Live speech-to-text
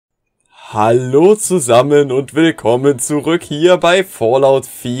Hallo zusammen und willkommen zurück hier bei Fallout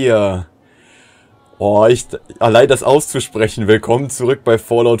 4. Oh, allein das auszusprechen, willkommen zurück bei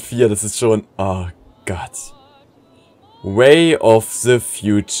Fallout 4, das ist schon, oh Gott. Way of the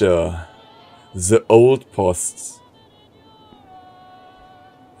Future. The Old Post.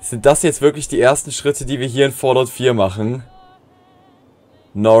 Sind das jetzt wirklich die ersten Schritte, die wir hier in Fallout 4 machen?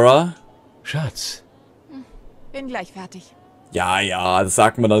 Nora? Schatz. Bin gleich fertig. Ja, das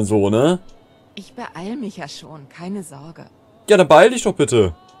sagt man dann so, ne? Ich beeil mich ja schon, keine Sorge. Ja, dann beeil dich doch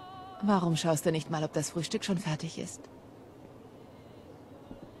bitte. Warum schaust du nicht mal, ob das Frühstück schon fertig ist?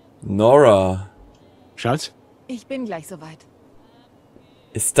 Nora. Schatz? Ich bin gleich soweit.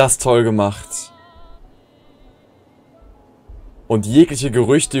 Ist das toll gemacht. Und jegliche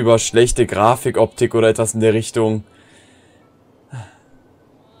Gerüchte über schlechte Grafikoptik oder etwas in der Richtung.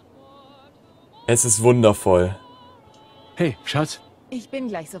 Es ist wundervoll. Hey, Schatz. Ich bin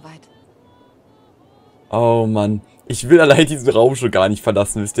gleich soweit. Oh Mann. Ich will allein diesen Raum schon gar nicht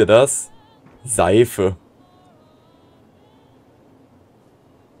verlassen, wisst ihr das? Seife.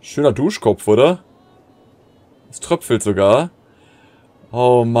 Schöner Duschkopf, oder? Es tröpfelt sogar.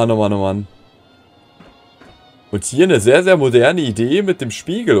 Oh Mann, oh Mann, oh Mann. Und hier eine sehr, sehr moderne Idee mit dem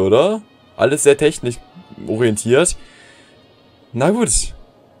Spiegel, oder? Alles sehr technisch orientiert. Na gut.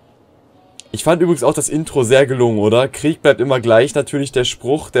 Ich fand übrigens auch das Intro sehr gelungen, oder? Krieg bleibt immer gleich, natürlich der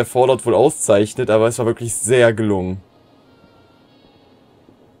Spruch, der Fallout wohl auszeichnet, aber es war wirklich sehr gelungen.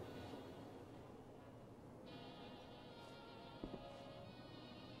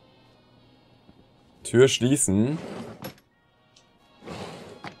 Tür schließen.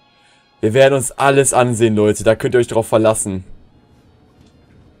 Wir werden uns alles ansehen, Leute, da könnt ihr euch drauf verlassen.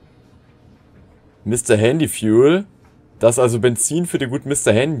 Mr. Handy Fuel. Das ist also Benzin für den guten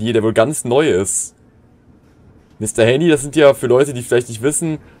Mr. Handy, der wohl ganz neu ist. Mr. Handy, das sind ja für Leute, die vielleicht nicht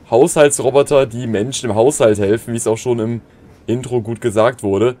wissen, Haushaltsroboter, die Menschen im Haushalt helfen, wie es auch schon im Intro gut gesagt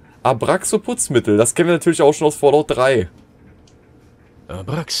wurde. Abraxo Putzmittel, das kennen wir natürlich auch schon aus Fallout 3.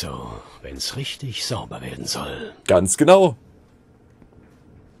 Abraxo, wenn's richtig sauber werden soll. Ganz genau.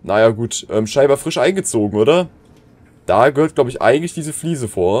 Naja gut, scheinbar frisch eingezogen, oder? Da gehört, glaube ich, eigentlich diese Fliese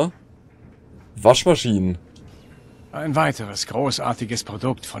vor. Waschmaschinen. Ein weiteres großartiges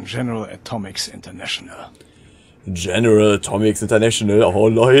Produkt von General Atomics International. General Atomics International. Oh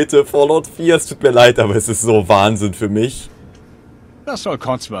Leute, Fallout 4, es tut mir leid, aber es ist so Wahnsinn für mich. Das soll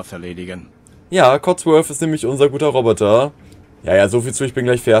Codsworth erledigen. Ja, Codsworth ist nämlich unser guter Roboter. Ja, so viel zu, ich bin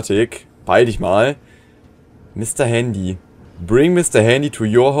gleich fertig. Beeil dich mal. Mr. Handy. Bring Mr. Handy to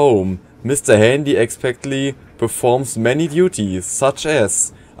your home. Mr. Handy expectedly performs many duties, such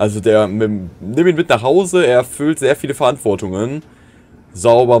as... Also nimm ihn mit nach Hause, er erfüllt sehr viele Verantwortungen.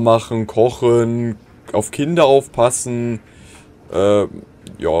 Sauber machen, kochen, auf Kinder aufpassen,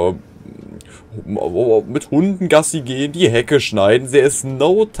 ja, mit Hunden Gassi gehen, die Hecke schneiden. There is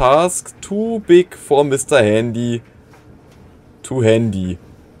no task too big for Mr. Handy to handy.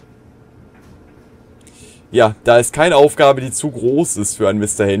 Ja, da ist keine Aufgabe, die zu groß ist für ein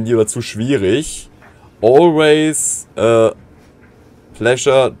Mr. Handy oder zu schwierig. Always,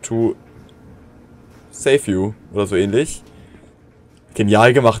 Pleasure to save you. Oder so ähnlich.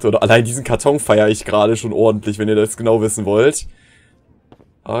 Genial gemacht, oder? Allein diesen Karton feiere ich gerade schon ordentlich, wenn ihr das genau wissen wollt.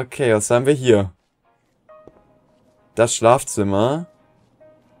 Okay, was haben wir hier? Das Schlafzimmer.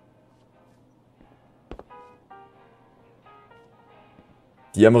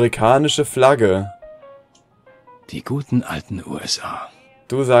 Die amerikanische Flagge. Die guten alten USA.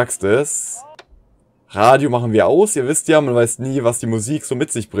 Du sagst es. Radio machen wir aus. Ihr wisst ja, man weiß nie, was die Musik so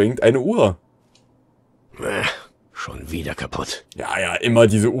mit sich bringt. Eine Uhr. Schon wieder kaputt. Ja, immer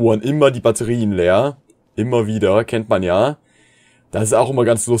diese Uhren. Immer die Batterien leer. Immer wieder. Kennt man ja. Das ist auch immer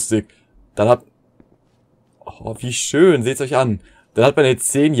ganz lustig. Dann hat... Oh, wie schön. Seht's euch an. Dann hat man eine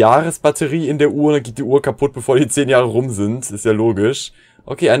 10-Jahres-Batterie in der Uhr und dann geht die Uhr kaputt, bevor die 10 Jahre rum sind. Ist ja logisch.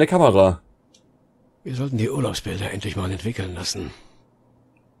 Okay, eine Kamera. Wir sollten die Urlaubsbilder endlich mal entwickeln lassen.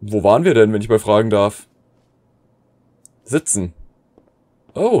 Wo waren wir denn, wenn ich mal fragen darf? Sitzen.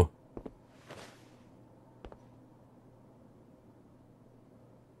 Oh.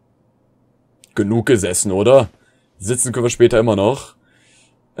 Genug gesessen, oder? Sitzen können wir später immer noch.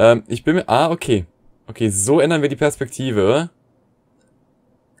 Ich bin mir... okay. Okay, so ändern wir die Perspektive.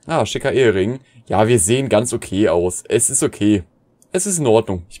 Schicker Ehering. Ja, wir sehen ganz okay aus. Es ist okay. Es ist in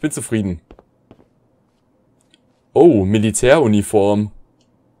Ordnung. Ich bin zufrieden. Oh, Militäruniform.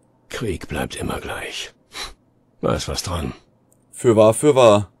 Krieg bleibt immer gleich. Da ist was dran. Für wahr, für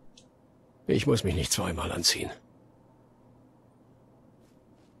wahr. Ich muss mich nicht zweimal anziehen.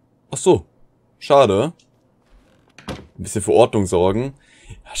 Ach so. Schade. Ein bisschen für Ordnung sorgen.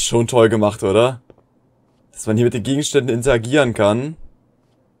 Schon toll gemacht, oder? Dass man hier mit den Gegenständen interagieren kann.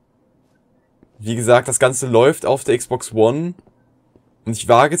 Wie gesagt, das Ganze läuft auf der Xbox One. Und ich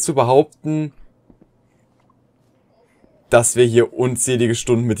wage zu behaupten, dass wir hier unzählige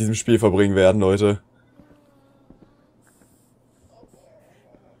Stunden mit diesem Spiel verbringen werden, Leute.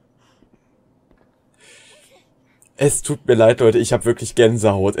 Es tut mir leid, Leute, ich habe wirklich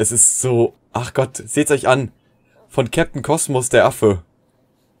Gänsehaut. Es ist so... Ach Gott, seht's euch an. Von Captain Cosmos, der Affe.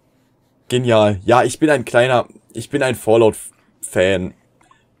 Genial. Ja, ich bin ein Fallout-Fan.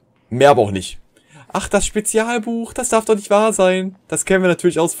 Mehr aber auch nicht. Ach, das Spezialbuch, das darf doch nicht wahr sein. Das kennen wir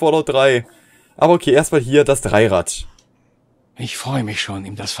natürlich aus Fallout 3. Aber okay, erstmal hier das Dreirad. Ich freue mich schon,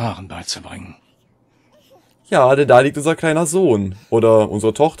 ihm das Fahren beizubringen. Ja, denn da liegt unser kleiner Sohn. Oder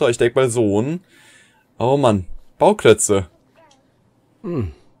unsere Tochter, ich denke mal Sohn. Oh Mann, Bauklötze.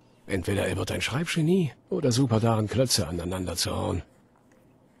 Entweder er wird ein Schreibgenie oder super darin, Klötze aneinander zu hauen.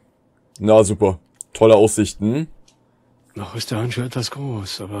 Na super, tolle Aussichten. Noch ist der Handschuh etwas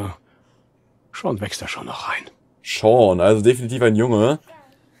groß, aber schon wächst er schon noch rein. Sean, also definitiv ein Junge.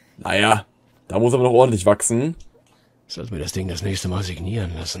 Naja, da muss aber noch ordentlich wachsen. Sollten wir das Ding das nächste Mal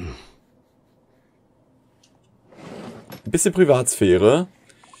signieren lassen. Ein bisschen Privatsphäre.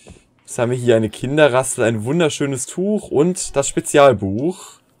 Jetzt haben wir hier eine Kinderrassel, ein wunderschönes Tuch und das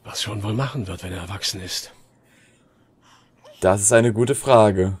Spezialbuch. Was Sean wohl machen wird, wenn er erwachsen ist. Das ist eine gute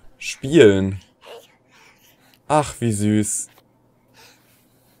Frage. Spielen. Ach, wie süß.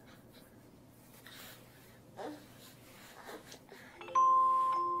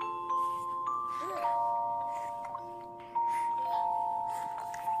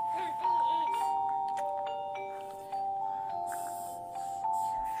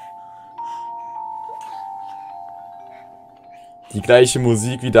 Die gleiche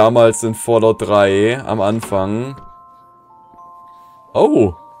Musik wie damals in Fallout 3 am Anfang.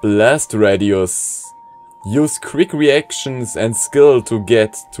 Oh, Blast Radius. Use quick reactions and skill to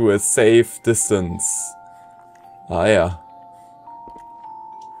get to a safe distance. Ah ja.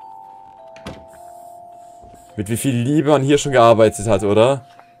 Mit wie viel Liebe man hier schon gearbeitet hat, oder?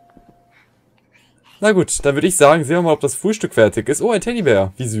 Na gut, dann würde ich sagen, sehen wir mal, ob das Frühstück fertig ist. Oh, ein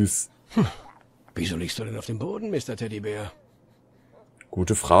Teddybär. Wie süß. Wieso liegst du denn auf dem Boden, Mr. Teddybär?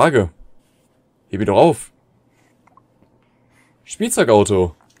 Gute Frage. Heb ihn doch auf.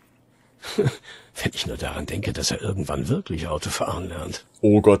 Spielzeugauto. Wenn ich nur daran denke, dass er irgendwann wirklich Auto fahren lernt.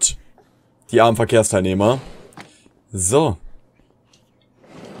 Oh Gott. Die armen Verkehrsteilnehmer. So.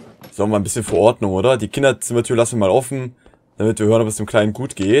 So, mal ein bisschen Verordnung, oder? Die Kinderzimmertür lassen wir mal offen, damit wir hören, ob es dem Kleinen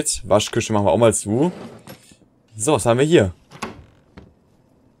gut geht. Waschküche machen wir auch mal zu. So, was haben wir hier?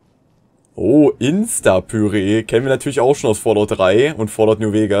 Oh, Insta-Püree. Kennen wir natürlich auch schon aus Fallout 3 und Fallout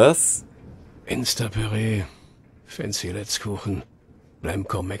New Vegas. Insta-Püree, Fancy Letzkuchen,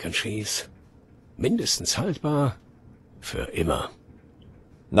 Blamco Mac and Cheese. Mindestens haltbar für immer.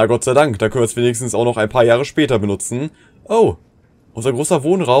 Na Gott sei Dank, da können wir es wenigstens auch noch ein paar Jahre später benutzen. Oh, unser großer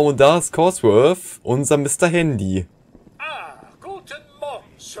Wohnraum und da ist Cosworth, unser Mr. Handy. Guten Morgen,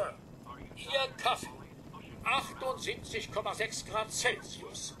 Sir. Ihr Kaffee. 78,6 Grad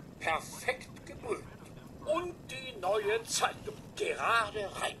Celsius. Perfekt gebrüht. Und die neue Zeitung. Gerade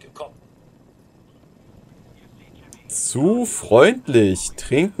reingekommen. Zu freundlich.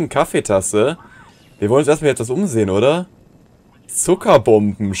 Trinken Kaffeetasse. Wir wollen uns erstmal etwas umsehen, oder?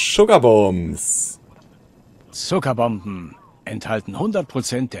 Zuckerbomben, Sugarbombs. Zuckerbomben enthalten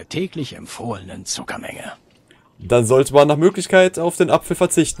 100% der täglich empfohlenen Zuckermenge. Dann sollte man nach Möglichkeit auf den Apfel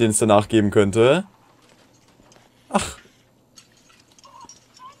verzichten, den es danach geben könnte. Ach.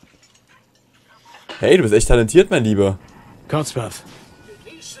 Hey, du bist echt talentiert, mein Lieber. Codsworth,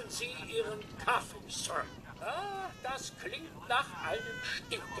 Genießen Sie Ihren Kaffee, Sir. Ah, das klingt nach einem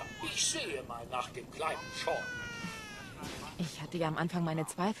Stinker. Ich sehe mal nach dem kleinen Sean. Ich hatte ja am Anfang meine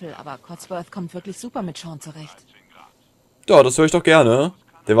Zweifel, aber Codsworth kommt wirklich super mit Sean zurecht. Ja, das höre ich doch gerne.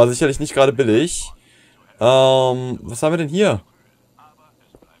 Der war sicherlich nicht gerade billig. Was haben wir denn hier?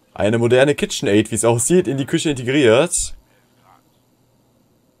 Eine moderne KitchenAid, wie es aussieht, in die Küche integriert.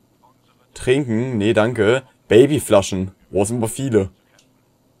 Trinken? Nee, danke. Babyflaschen. Boah, sind aber viele.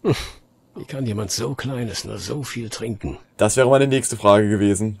 wie kann jemand so Kleines nur so viel trinken? Das wäre meine nächste Frage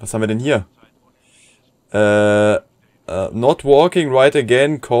gewesen. Was haben wir denn hier? Not walking right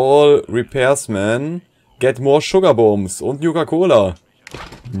again, call repairsman. Get more sugar bombs und Nuka-Cola.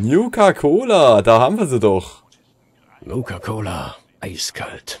 Nuka-Cola, da haben wir sie doch. Nuka-Cola,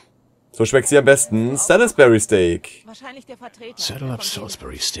 eiskalt. So schmeckt sie am besten. Salisbury Steak. Wahrscheinlich der Vertreter. Saddle up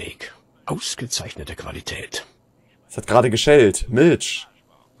Salisbury Steak. Ausgezeichnete Qualität. Es hat gerade geschellt. Milch.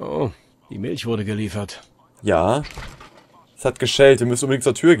 Oh, die Milch wurde geliefert. Ja. Es hat geschellt, wir müssen unbedingt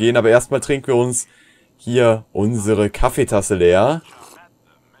zur Tür gehen, aber erstmal trinken wir uns hier unsere Kaffeetasse leer.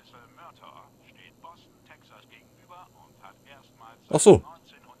 Ach so.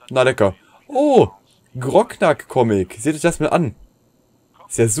 Na lecker. Oh, Grognack-Comic. Seht euch das mal an.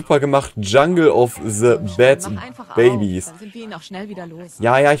 Ist ja super gemacht. Jungle of the Bad Mach einfach Babies. auf, dann sind wir ihn auch schnell wieder los.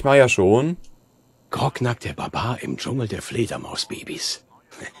 Ja, ja, ich mach ja schon. Grognack, der Barbar im Dschungel der Fledermausbabys.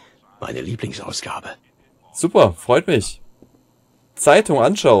 Meine Lieblingsausgabe. Super, freut mich. Zeitung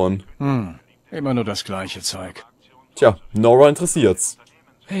anschauen. Immer nur das gleiche Zeug. Tja, Nora interessiert's.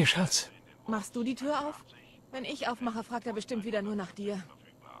 Hey, Schatz. Machst du die Tür auf? Wenn ich aufmache, fragt er bestimmt wieder nur nach dir.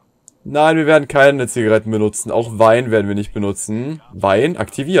 Nein, wir werden keine Zigaretten benutzen. Auch Wein werden wir nicht benutzen. Wein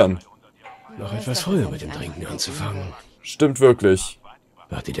aktivieren. Noch etwas früher mit dem Trinken anzufangen. Stimmt wirklich.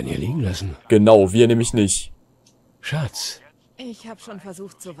 Wer hat die denn hier liegen lassen? Genau, wir nämlich nicht. Schatz. Ich habe schon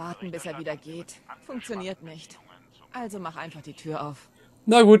versucht zu warten, bis er wieder geht. Funktioniert nicht. Also mach einfach die Tür auf.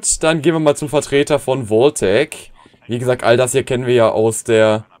 Na gut, dann gehen wir mal zum Vertreter von Vault-Tec. Wie gesagt, all das hier kennen wir ja aus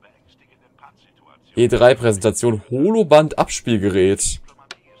der E3-Präsentation. Holoband-Abspielgerät.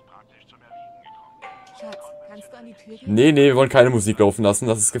 Schatz, kannst du an die Tür gehen? Nee, wir wollen keine Musik laufen lassen,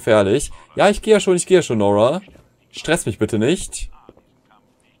 das ist gefährlich. Ja, ich gehe ja schon, Nora. Stress mich bitte nicht.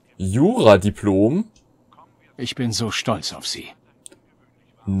 Jura-Diplom. Ich bin so stolz auf sie.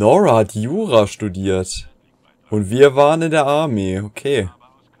 Nora hat Jura studiert. Und wir waren in der Army, okay.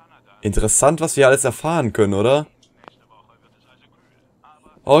 Interessant, was wir alles erfahren können, oder?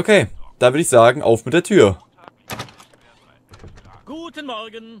 Okay, da würde ich sagen, auf mit der Tür. Guten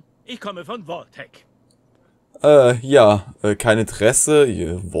Morgen, ich komme von Vault-Tec. Kein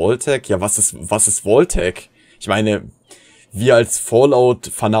Interesse. Vault-Tec? Ja, was ist Vault-Tec? Ich meine, wir als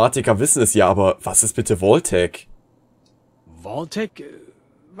Fallout-Fanatiker wissen es ja, aber was ist bitte Vault-Tec? Vault-Tec?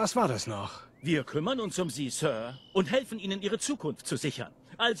 Was war das noch? Wir kümmern uns um Sie, Sir, und helfen Ihnen, Ihre Zukunft zu sichern.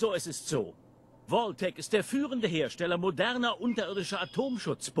 Also, es ist so. Vault-Tec ist der führende Hersteller moderner unterirdischer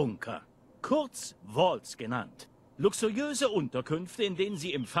Atomschutzbunker. Kurz Vaults genannt. Luxuriöse Unterkünfte, in denen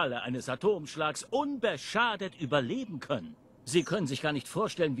Sie im Falle eines Atomschlags unbeschadet überleben können. Sie können sich gar nicht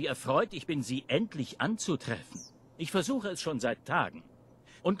vorstellen, wie erfreut ich bin, Sie endlich anzutreffen. Ich versuche es schon seit Tagen.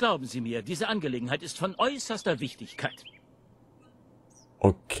 Und glauben Sie mir, diese Angelegenheit ist von äußerster Wichtigkeit.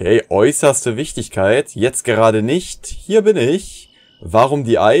 Okay, äußerste Wichtigkeit. Jetzt gerade nicht. Hier bin ich. Warum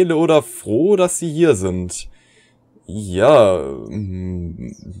die Eile oder froh, dass Sie hier sind? Ja,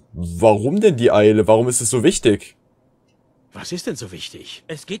 warum denn die Eile? Warum ist es so wichtig? Was ist denn so wichtig?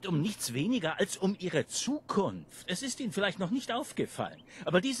 Es geht um nichts weniger als um Ihre Zukunft. Es ist Ihnen vielleicht noch nicht aufgefallen,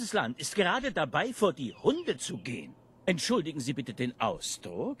 aber dieses Land ist gerade dabei, vor die Hunde zu gehen. Entschuldigen Sie bitte den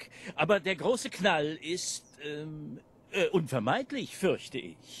Ausdruck, aber der große Knall ist, unvermeidlich, fürchte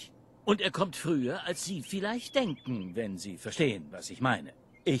ich. Und er kommt früher, als Sie vielleicht denken, wenn Sie verstehen, was ich meine.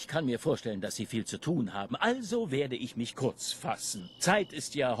 Ich kann mir vorstellen, dass Sie viel zu tun haben, also werde ich mich kurz fassen. Zeit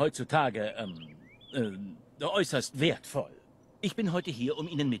ist ja heutzutage, äußerst wertvoll. Ich bin heute hier, um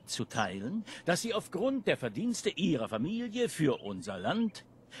Ihnen mitzuteilen, dass Sie aufgrund der Verdienste Ihrer Familie für unser Land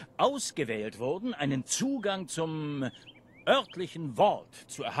ausgewählt wurden, einen Zugang zum örtlichen Vault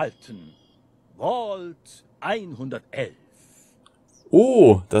zu erhalten. Vault 111.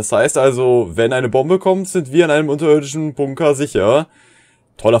 Oh, das heißt also, wenn eine Bombe kommt, sind wir in einem unterirdischen Bunker sicher.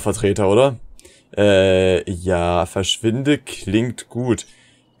 Toller Vertreter, oder? Ja, verschwinde klingt gut.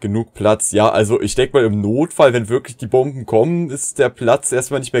 Genug Platz. Ja, also ich denke mal, im Notfall, wenn wirklich die Bomben kommen, ist der Platz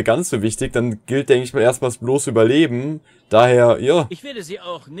erstmal nicht mehr ganz so wichtig. Dann gilt, denke ich mal, erstmal das bloße Überleben. Daher, ja. Ich werde Sie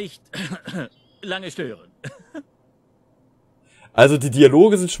auch nicht lange stören. Also die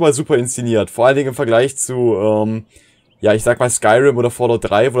Dialoge sind schon mal super inszeniert. Vor allen Dingen im Vergleich zu, ja, ich sag mal Skyrim oder Fallout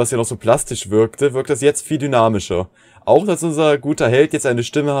 3, wo das ja noch so plastisch wirkte, wirkt das jetzt viel dynamischer. Auch, dass unser guter Held jetzt eine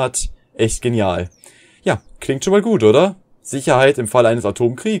Stimme hat, echt genial. Ja, klingt schon mal gut, oder? Sicherheit im Fall eines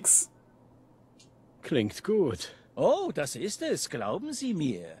Atomkriegs. Klingt gut. Oh, das ist es, glauben Sie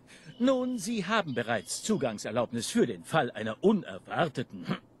mir. Nun, Sie haben bereits Zugangserlaubnis für den Fall einer unerwarteten,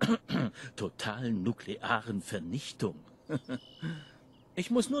 totalen nuklearen Vernichtung.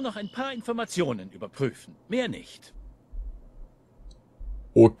 Ich muss nur noch ein paar Informationen überprüfen, mehr nicht.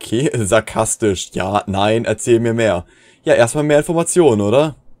 Okay, sarkastisch. Ja, nein, erzähl mir mehr. Ja, erstmal mehr Informationen,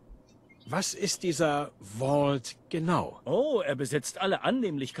 oder? Was ist dieser Vault genau? Oh, er besitzt alle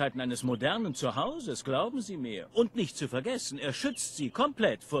Annehmlichkeiten eines modernen Zuhauses, glauben Sie mir. Und nicht zu vergessen, er schützt Sie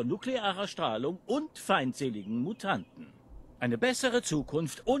komplett vor nuklearer Strahlung und feindseligen Mutanten. Eine bessere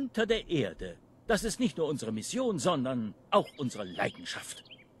Zukunft unter der Erde. Das ist nicht nur unsere Mission, sondern auch unsere Leidenschaft.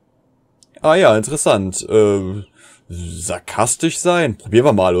 Ah ja, interessant. Sarkastisch sein. Probieren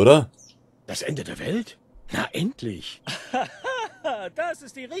wir mal, oder? Das Ende der Welt? Na, endlich. Das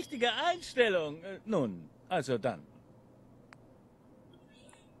ist die richtige Einstellung. Nun, also dann.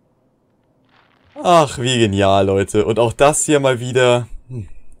 Ach, wie genial, Leute. Und auch das hier mal wieder.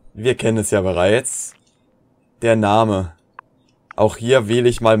 Wir kennen es ja bereits. Der Name. Auch hier wähle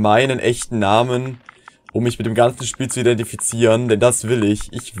ich mal meinen echten Namen, um mich mit dem ganzen Spiel zu identifizieren. Denn das will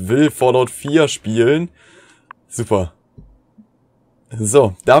ich. Ich will Fallout 4 spielen. Super.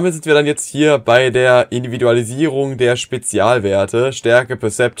 So, damit sind wir dann jetzt hier bei der Individualisierung der Spezialwerte. Stärke,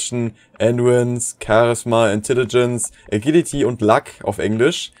 Perception, Endurance, Charisma, Intelligence, Agility und Luck auf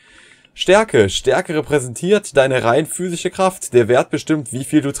Englisch. Stärke. Stärke repräsentiert deine rein physische Kraft. Der Wert bestimmt, wie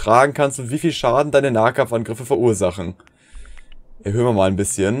viel du tragen kannst und wie viel Schaden deine Nahkampfangriffe verursachen. Erhöhen wir mal ein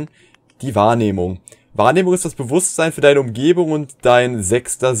bisschen. Die Wahrnehmung. Wahrnehmung ist das Bewusstsein für deine Umgebung und dein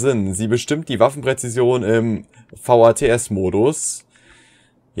sechster Sinn. Sie bestimmt die Waffenpräzision im VATS-Modus.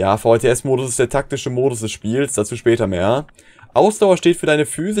 Ja, VATS-Modus ist der taktische Modus des Spiels, dazu später mehr. Ausdauer steht für deine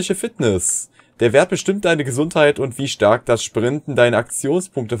physische Fitness. Der Wert bestimmt deine Gesundheit und wie stark das Sprinten deine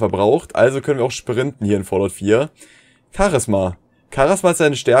Aktionspunkte verbraucht, also können wir auch sprinten hier in Fallout 4. Charisma. Charisma ist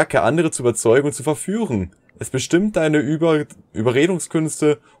deine Stärke, andere zu überzeugen und zu verführen. Es bestimmt deine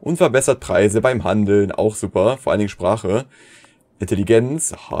Überredungskünste und verbessert Preise beim Handeln, auch super, vor allen Dingen Sprache.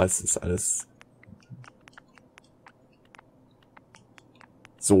 Intelligenz, es ist alles...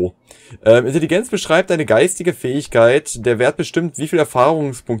 So. Intelligenz beschreibt deine geistige Fähigkeit, der Wert bestimmt, wie viele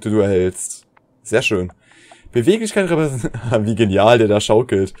Erfahrungspunkte du erhältst. Sehr schön. Beweglichkeit repräsentiert... Wie genial, der da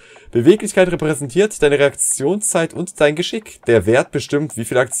schaukelt. Beweglichkeit repräsentiert deine Reaktionszeit und dein Geschick. Der Wert bestimmt, wie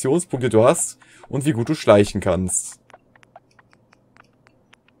viele Aktionspunkte du hast und wie gut du schleichen kannst.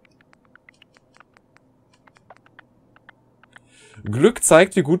 Glück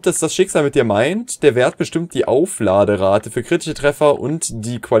zeigt, wie gut das Schicksal mit dir meint. Der Wert bestimmt die Aufladerate für kritische Treffer und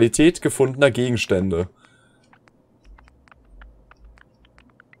die Qualität gefundener Gegenstände.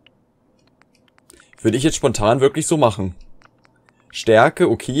 Würde ich jetzt spontan wirklich so machen. Stärke,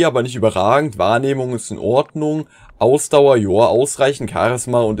 okay, aber nicht überragend. Wahrnehmung ist in Ordnung. Ausdauer, ja, ausreichend.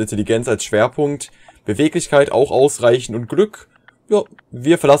 Charisma und Intelligenz als Schwerpunkt. Beweglichkeit auch ausreichend. Und Glück, ja,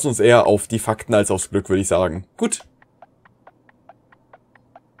 wir verlassen uns eher auf die Fakten als aufs Glück, würde ich sagen. Gut.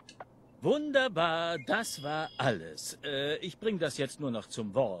 Wunderbar, das war alles. Ich bringe das jetzt nur noch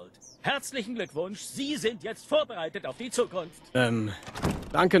zum Vault. Herzlichen Glückwunsch, Sie sind jetzt vorbereitet auf die Zukunft.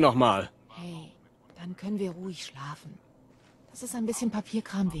 Danke nochmal. Hey, dann können wir ruhig schlafen. Das ist ein bisschen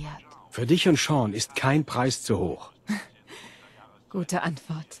Papierkram wert. Für dich und Sean ist kein Preis zu hoch. Gute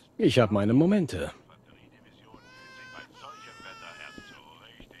Antwort. Ich habe meine Momente.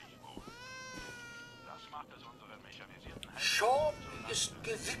 Sean ist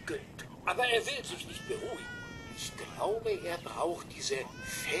gewickelt, aber er will sich nicht beruhigen. Ich glaube, er braucht diese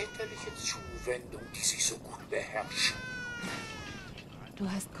väterliche Zuwendung, die Sie so gut beherrschen. Du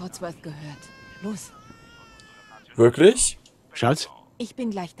hast Codsworth gehört. Los, Wirklich? Schatz? ich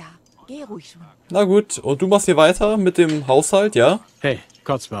bin gleich da. Geh ruhig schon. Na gut, und du machst hier weiter mit dem Haushalt, ja? Hey,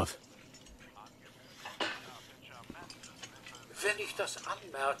 Codsworth. Wenn ich das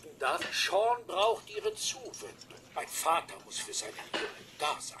anmerken darf, Sean braucht Ihre Zuwendung. Ein Vater muss für seine Jungen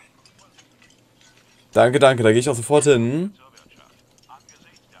da sein. Danke, danke, da gehe ich auch sofort hin.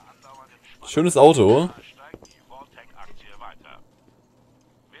 Schönes Auto.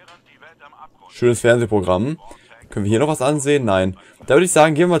 Schönes Fernsehprogramm. Können wir hier noch was ansehen? Nein. Da würde ich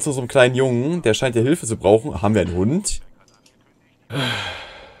sagen, gehen wir mal zu unserem kleinen Jungen. Der scheint ja Hilfe zu brauchen. Haben wir einen Hund?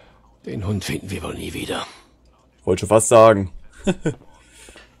 Den Hund finden wir wohl nie wieder. Wollte schon fast sagen.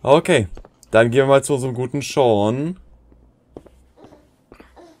 Okay. Dann gehen wir mal zu unserem guten Sean.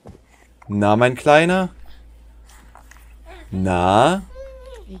 Na, mein Kleiner? Na?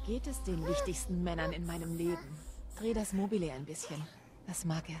 Wie geht es den wichtigsten Männern in meinem Leben? Dreh das Mobile ein bisschen. Das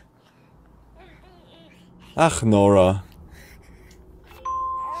mag er. Ach, Nora.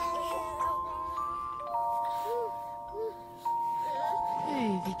 Hey,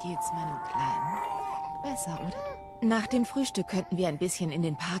 wie geht's meinem Kleinen? Besser, oder? Nach dem Frühstück könnten wir ein bisschen in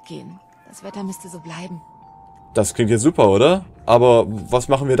den Park gehen. Das Wetter müsste so bleiben. Das klingt ja super, oder? Aber was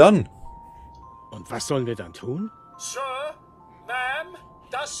machen wir dann? Und was sollen wir dann tun? Sir, Ma'am,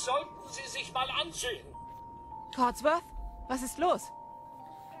 das sollten Sie sich mal ansehen. Codsworth, was ist los?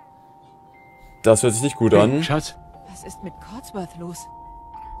 Das hört sich nicht gut Hey, an. Schatz? Was ist mit Codsworth los?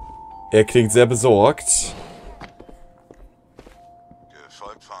 Er klingt sehr besorgt.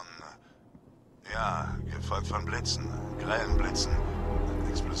 Gefolgt von Blitzen, grellen Blitzen,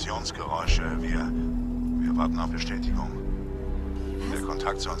 Explosionsgeräusche. Wir warten auf Bestätigung. Der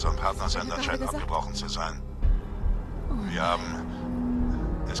Kontakt zu unserem Partnersender scheint abgebrochen zu sein. Wir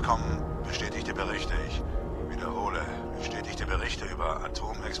haben... Es kommen bestätigte Berichte. wiederhole, bestätigte Berichte über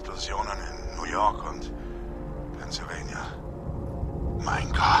Atomexplosionen in New York und Pennsylvania.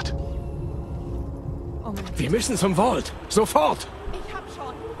 Mein Gott. Oh mein Wir müssen zum Vault. Sofort. Ich hab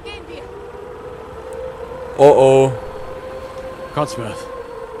schon. Gehen wir. Oh oh. Codsworth.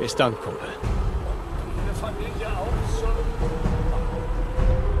 Bis dann, Kumpel. Ihre Familie auch so.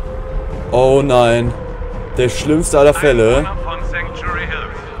 Oh nein. Der schlimmste aller Fälle. Einwohner von Sanctuary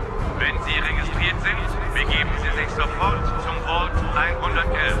Hills. Wenn Sie registriert sind, begeben Sie sich sofort zum Vault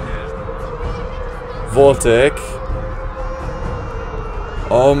 111. Voltec.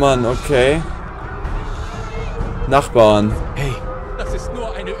 Oh Mann, okay. Nachbarn. Hey, Das ist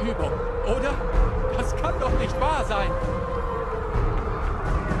nur eine Übung, oder? Das kann doch nicht wahr sein.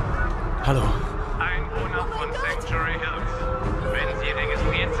 hallo. Einwohner von Sanctuary Hills. Wenn Sie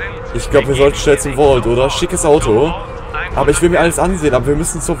registriert sind, Ich glaube, wir sollten schnell zum Vault, oder? Schickes Auto. Aber ich will mir alles ansehen, aber wir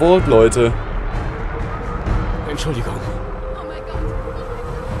müssen zur Vault, Leute. Entschuldigung. Oh mein Gott.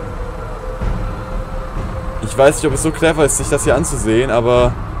 Ich weiß nicht, ob es so clever ist, sich das hier anzusehen,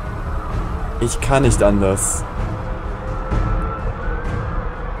 aber ich kann nicht anders.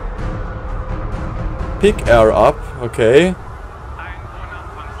 Pick Air up, okay.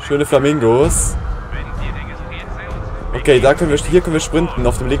 Schöne Flamingos. wenn Sie registriert sind, Okay, hier können wir sprinten.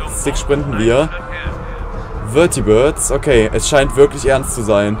 Auf dem linken Stick sprinten wir. Vertibirds, okay, es scheint wirklich ernst zu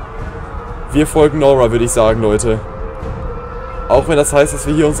sein. Wir folgen Nora, würde ich sagen, Leute. Auch wenn das heißt, dass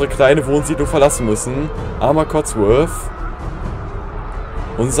wir hier unsere kleine Wohnsiedlung verlassen müssen. Armer Codsworth.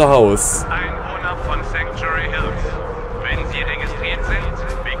 Unser Haus. Einwohner von Sanctuary Hills. Wenn Sie registriert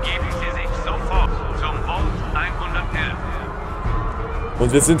sind, begeben Sie sich sofort zum Vault 111.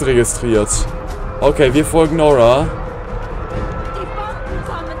 Und wir sind registriert. Okay, wir folgen Nora. Die Bomben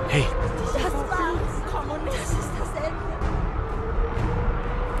kommen. Hey. Das war's. Kommunist. Das ist das Ende.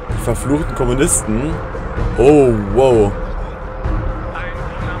 Die verfluchten Kommunisten. Oh, wow.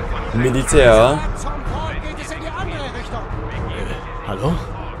 Militär. Zum Vault geht es in die andere Richtung. Hallo?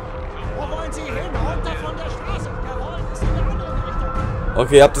 Wo wollen Sie hin? Runter von der Straße. Der Vault ist in der anderen Richtung.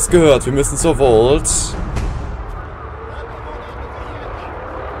 Okay, ihr habt es gehört. Wir müssen zur Vault.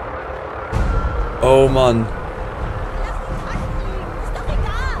 Oh Mann. Ist doch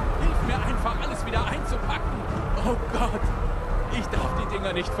egal. Hilf mir einfach, alles wieder einzupacken. Oh Gott. Ich darf die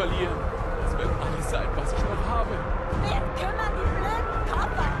Dinger nicht verlieren. Das wird alles sein, was ich noch habe. Wer kümmert die blöden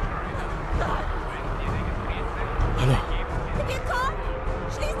Koffer? Hallo. Wir kommen.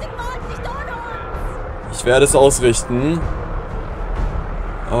 Schließt den Vault nicht ohne uns. Ich werde es ausrichten.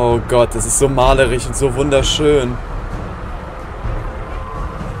 Oh Gott, das ist so malerisch und so wunderschön.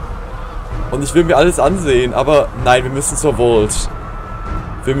 Und ich will mir alles ansehen, aber nein, wir müssen zur Vault.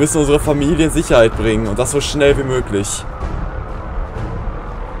 Wir müssen unsere Familie in Sicherheit bringen und das so schnell wie möglich.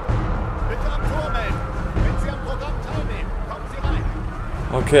 Bitte am Tor melden. Wenn Sie am Programm teilnehmen, kommen Sie rein.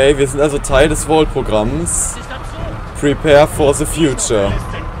 Okay, wir sind also Teil des Vault-Programms. Es ist absurd. Prepare for the future.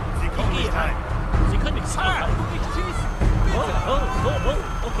 Sie kommen nicht rein. Sie können nichts aufhalten.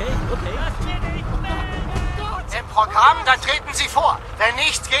 Okay. Im Programm, dann treten Sie vor. Wenn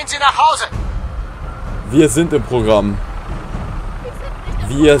nicht, gehen Sie nach Hause. Wir sind im Programm.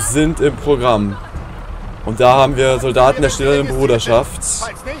 Wir sind im Programm. Und da haben wir Soldaten der Stillen Bruderschaft.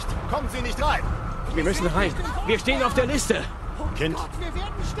 Falls nicht, kommen Sie nicht rein. Wir müssen rein. Wir stehen auf der Liste. Kind,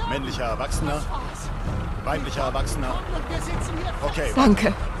 männlicher Erwachsener, weiblicher Erwachsener. Okay,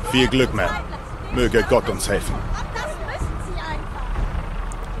 Danke. viel Glück, Ma'am. Möge Gott uns helfen. Das müssen Sie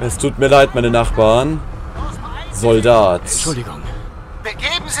einfach. Es tut mir leid, meine Nachbarn. Soldat. Entschuldigung.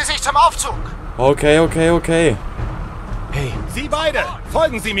 Begeben Sie sich zum Aufzug. Okay. Hey, Sie beide,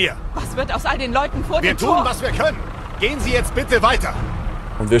 folgen Sie mir. Was wird aus all den Leuten vor Wir dem tun, Tor? was wir können. Gehen Sie jetzt bitte weiter.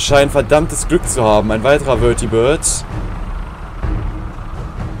 Und wir scheinen verdammtes Glück zu haben. Ein weiterer Vertibird.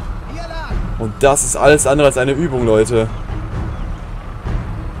 Und das ist alles andere als eine Übung, Leute.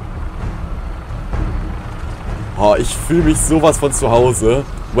 Oh, ich fühle mich sowas von zu Hause.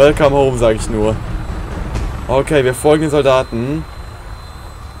 Welcome home, sage ich nur. Okay, wir folgen den Soldaten.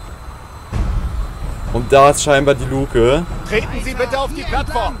 Und da ist scheinbar die Luke. Treten Sie bitte auf die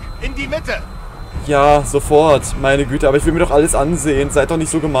Plattform. In die Mitte. Ja, sofort. Meine Güte, aber ich will mir doch alles ansehen. Seid doch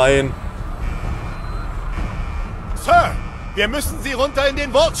nicht so gemein. Sir, wir müssen Sie runter in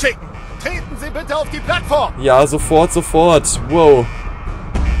den Vault schicken. Treten Sie bitte auf die Plattform. Ja, sofort. Wow.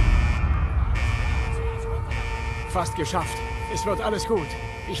 fast geschafft. Es wird alles gut.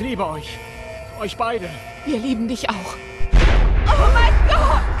 Ich liebe euch. Euch beide. Wir lieben dich auch. Oh mein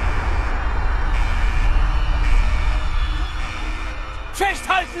Gott!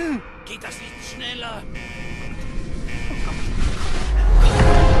 Festhalten! Geht das nicht schneller?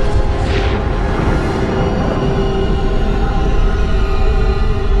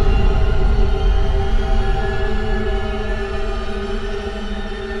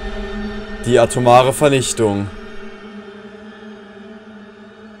 Die atomare Vernichtung.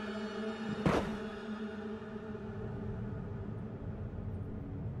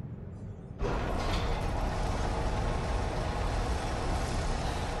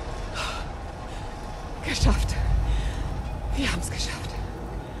 Geschafft. Wir haben es geschafft.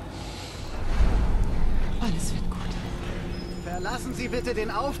 Alles wird gut. Verlassen Sie bitte den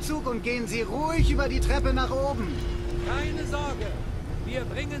Aufzug und gehen Sie ruhig über die Treppe nach oben. Keine Sorge. Wir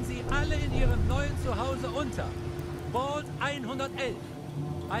bringen Sie alle in Ihrem neuen Zuhause unter. Vault 111.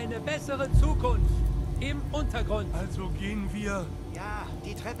 Eine bessere Zukunft im Untergrund. Also gehen wir... Ja,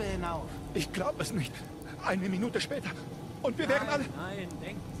 die Treppe hinauf. Ich glaube es nicht. Eine Minute später. Und wir wären alle... Nein,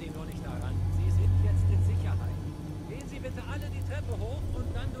 denken Sie nur nicht daran. Sie sind jetzt in Sicherheit. Gehen Sie bitte alle die Treppe hoch und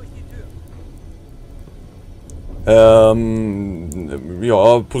dann durch die Tür.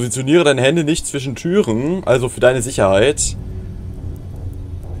 Ja, positioniere deine Hände nicht zwischen Türen, also für deine Sicherheit.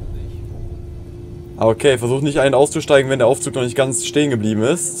 Okay, versuch nicht einen auszusteigen, wenn der Aufzug noch nicht ganz stehen geblieben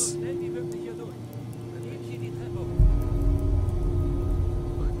ist.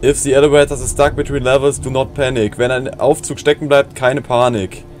 If the elevator is stuck between levels, do not panic. Wenn ein Aufzug stecken bleibt, keine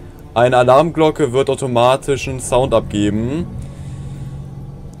Panik. Eine Alarmglocke wird automatischen Sound abgeben.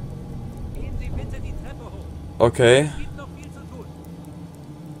 Okay.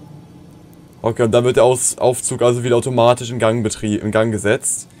 Okay, und dann wird der Aufzug also wieder automatisch in Gang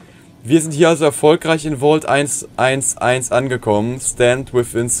gesetzt. Wir sind hier also erfolgreich in Vault 111 angekommen. Stand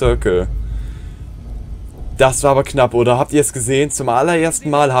within Circle. Das war aber knapp, oder? Habt ihr es gesehen? Zum allerersten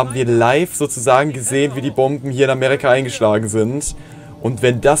Mal haben wir live sozusagen gesehen, wie die Bomben hier in Amerika eingeschlagen sind. Und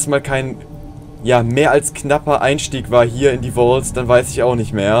wenn das mal kein, ja, mehr als knapper Einstieg war hier in die Vault, dann weiß ich auch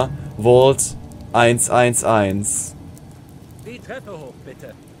nicht mehr. Vault 111. Die Treppe hoch,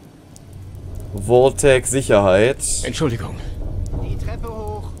 bitte. Vault-Tag Sicherheit. Entschuldigung. Die Treppe hoch.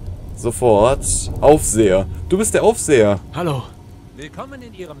 Sofort. Aufseher. Du bist der Aufseher. Hallo. Willkommen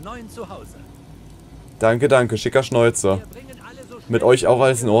in Ihrem neuen Zuhause. Danke, danke. Schicker Schnäuzer. Mit euch auch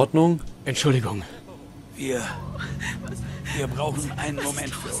alles in Ordnung? Entschuldigung. Wir brauchen einen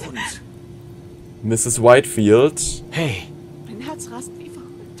Moment für uns. Mrs. Whitefield. Hey. Mein Herz rast wie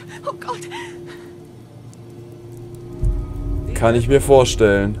verrückt. Oh Gott. Kann ich mir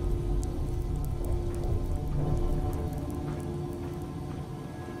vorstellen.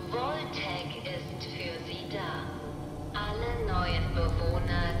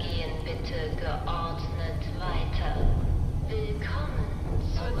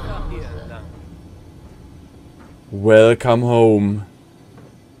 Welcome home.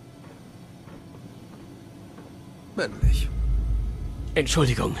 Männlich.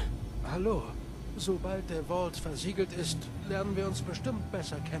 Entschuldigung. Hallo. Sobald der Vault versiegelt ist, lernen wir uns bestimmt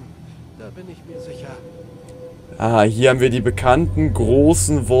besser kennen. Da bin ich mir sicher. Ah, hier haben wir die bekannten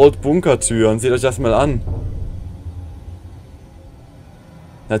großen Vault-Bunkertüren. Seht euch das mal an.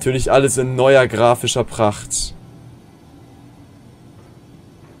 Natürlich alles in neuer grafischer Pracht.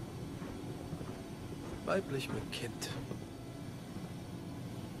 Weiblich mit Kind.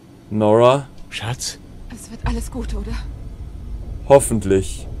 Nora? Schatz? Es wird alles gut, oder?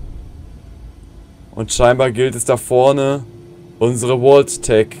 Hoffentlich. Und scheinbar gilt es da vorne, unsere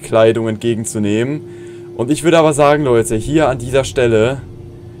Vault-Tag-Kleidung entgegenzunehmen. Und ich würde aber sagen, Leute, hier an dieser Stelle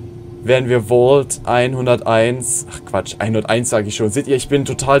werden wir Vault 101... Ach Quatsch, 101 sage ich schon. Seht ihr, ich bin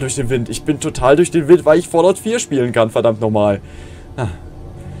total durch den Wind. Ich bin total durch den Wind, weil ich Fallout 4 spielen kann, verdammt nochmal.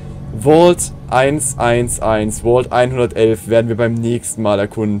 Vault 111, Vault 111 werden wir beim nächsten Mal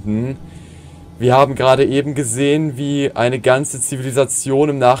erkunden. Wir haben gerade eben gesehen, wie eine ganze Zivilisation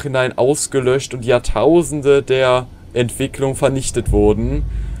im Nachhinein ausgelöscht und Jahrtausende der Entwicklung vernichtet wurden.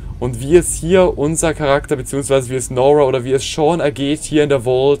 Und wie es hier unser Charakter, beziehungsweise wie es Nora oder wie es Sean ergeht hier in der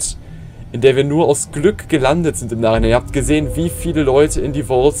Vault, in der wir nur aus Glück gelandet sind im Nachhinein. Ihr habt gesehen, wie viele Leute in die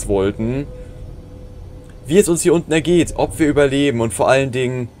Vaults wollten. Wie es uns hier unten ergeht, ob wir überleben und vor allen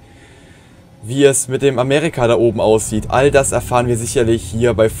Dingen, wie es mit dem Amerika da oben aussieht. All das erfahren wir sicherlich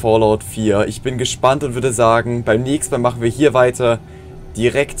hier bei Fallout 4. Ich bin gespannt und würde sagen, beim nächsten Mal machen wir hier weiter,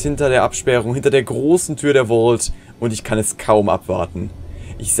 direkt hinter der Absperrung, hinter der großen Tür der Vault, und ich kann es kaum abwarten.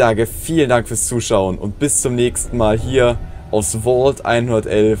 Ich sage vielen Dank fürs Zuschauen und bis zum nächsten Mal hier aus Vault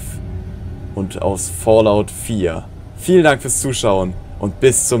 111 und aus Fallout 4. Vielen Dank fürs Zuschauen und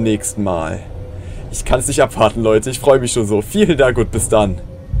bis zum nächsten Mal. Ich kann es nicht abwarten, Leute. Ich freue mich schon so. Vielen Dank und bis dann.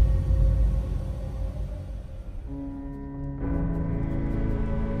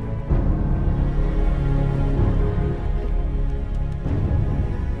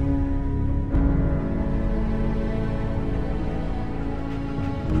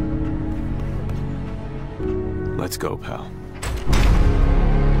 Let's go, pal.